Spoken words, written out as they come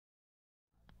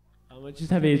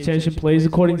Just have your attention, please.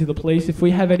 According to the police, if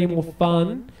we have any more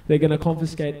fun, they're going to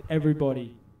confiscate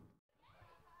everybody.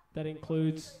 That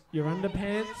includes your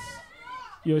underpants,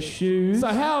 your shoes. So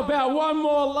how about one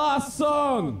more last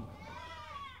song?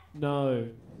 No.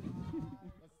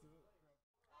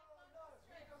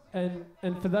 And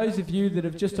for those of you that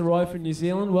have just arrived from New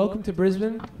Zealand, welcome to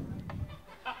Brisbane.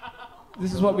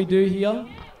 This is what we do here.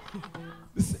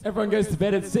 Everyone goes to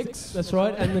bed at 6. That's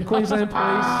right. And the Queensland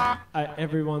Police are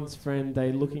everyone's friend.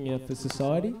 They're looking out for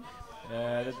society.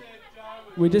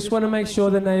 We just want to make sure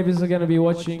the neighbours are going to be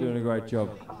watching. Doing a great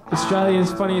job.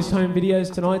 Australia's Funniest Home Videos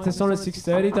tonight. It's on at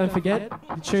 6:30. Don't forget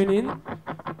to tune in.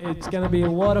 It's going to be a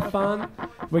lot of fun.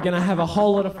 We're going to have a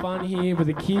whole lot of fun here with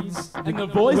the kids. And the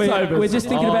voiceovers. We're just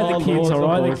thinking about the kids, all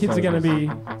right? The kids are going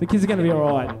to be all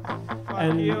right.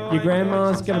 And your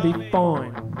grandma's going to be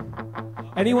fine.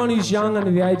 Anyone who's young under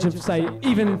the age of, say,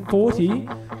 even 40,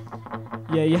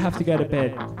 yeah, you have to go to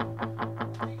bed.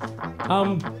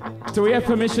 Do we have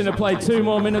permission to play 2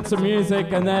 more minutes of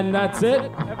music and then that's it?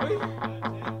 Have we?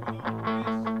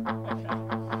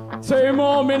 2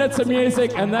 more minutes of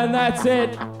music and then that's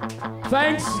it.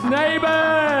 Thanks,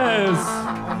 neighbours!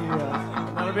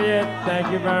 That'll be it.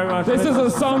 Thank you very much. This is a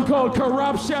song called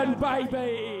Corruption,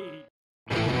 baby!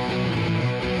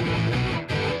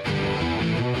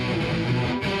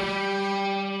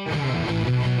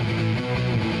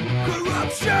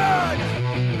 Corruption,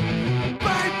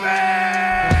 baby!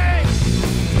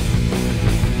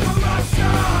 Corruption,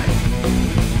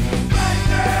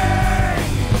 baby!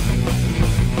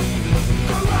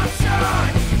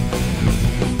 Corruption,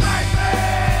 baby!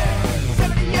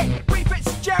 78, Free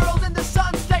Fitzgerald in the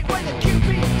Sun State when the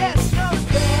QPS knows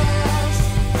best.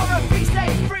 For a feast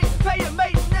day free, pay your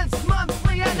maintenance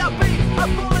monthly and I'll be a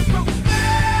bulletproof vest!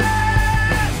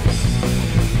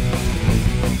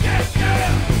 Yeah, yeah!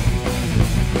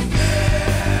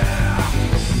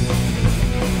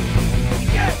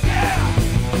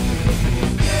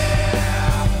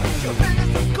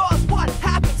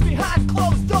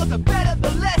 The better,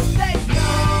 the less they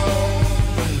know.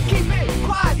 Keep it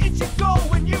quiet, it should go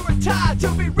when you retire to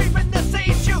be reaping the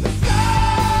seeds you sow.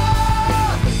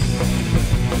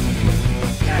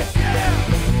 Yeah, yeah.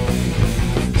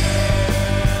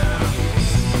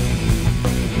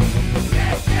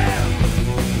 Yeah, yeah.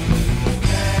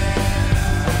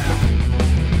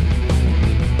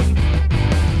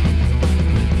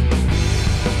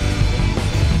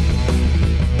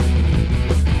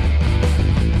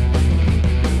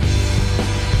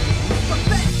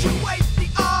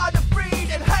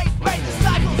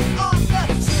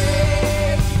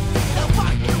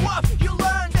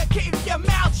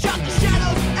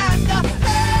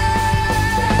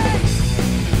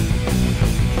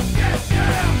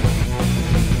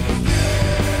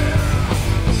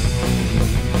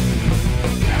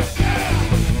 Yeah.